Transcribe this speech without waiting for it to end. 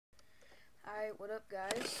Hi, what up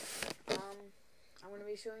guys? I'm going to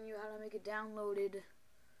be showing you how to make a downloadable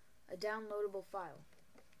file.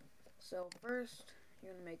 So first,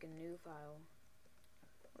 you're going to make a new file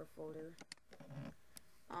or folder.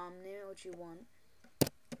 Name it what you want.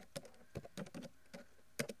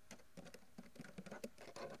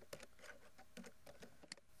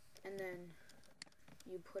 And then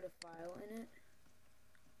you put a file in it.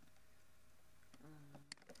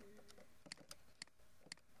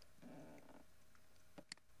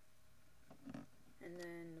 And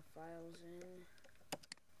then the file's in.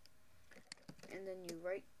 And then you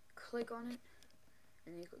right click on it.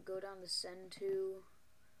 And you go down to send to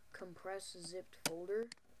compress zipped folder.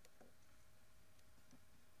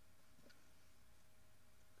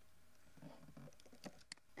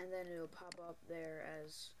 And then it'll pop up there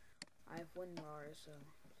as I have WinRAR, so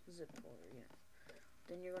zip folder, yeah.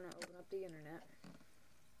 Then you're gonna open up the internet.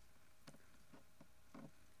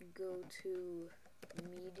 Go to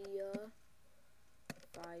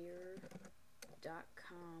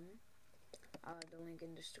mediafire.com. The link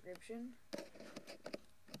in description.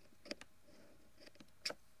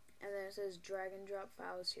 And then it says drag and drop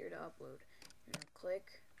files here to upload. You're gonna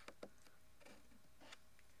click,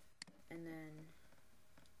 and then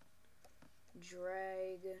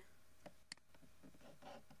drag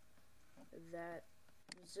that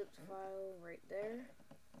zipped file right there,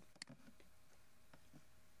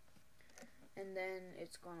 and then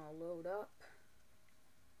it's gonna load up.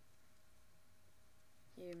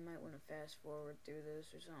 You might want to fast forward through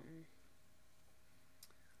this or something.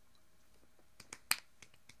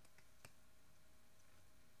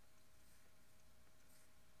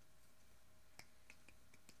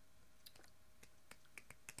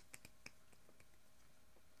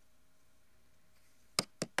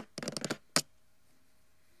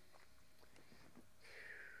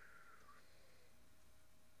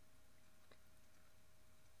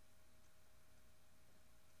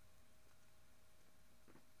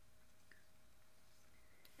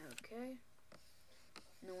 Okay,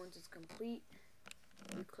 now once it's complete,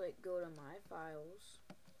 you click go to my files,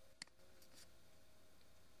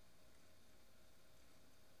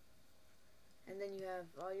 and then you have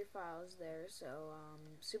all your files there. So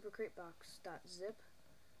supercratebox.zip,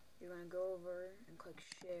 you're going to go over and click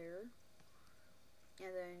share,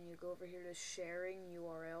 and then you go over here to sharing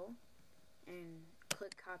URL and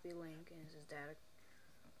click copy link, and it says data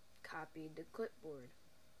copied to clipboard.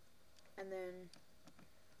 And then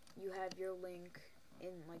you have your link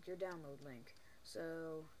in, like your download link.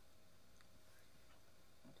 So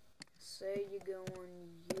say you go on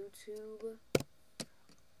YouTube,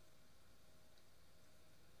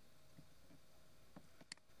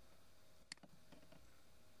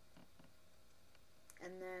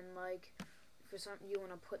 and then like for something you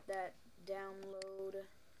want to put that download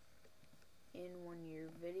in one of your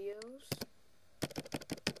videos.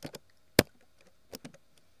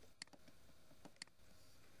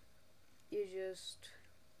 You just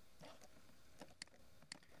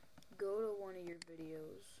go to one of your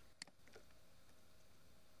videos,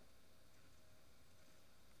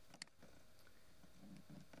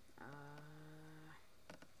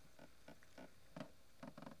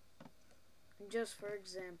 just for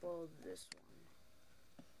example this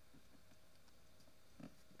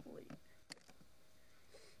one. Wait.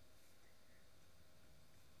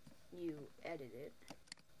 You edit it,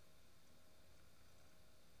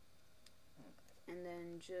 and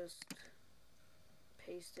then just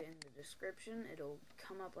paste it in the description. It'll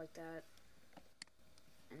come up like that,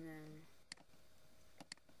 and then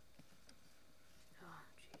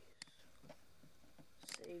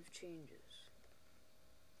save changes.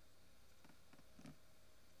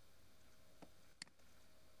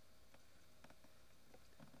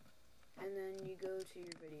 And then you go to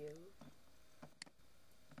your video,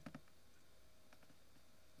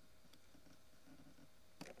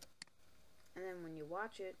 and then when you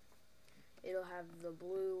watch it, it'll have the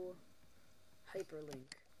blue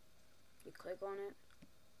hyperlink. You click on it,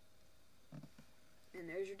 and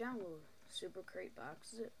there's your download,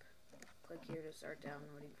 SuperCrateBox Zip. Click here to start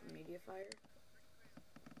downloading from Mediafire,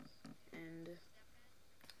 and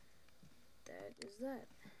that is that.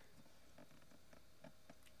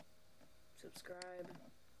 Subscribe,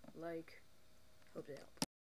 like, hope to help.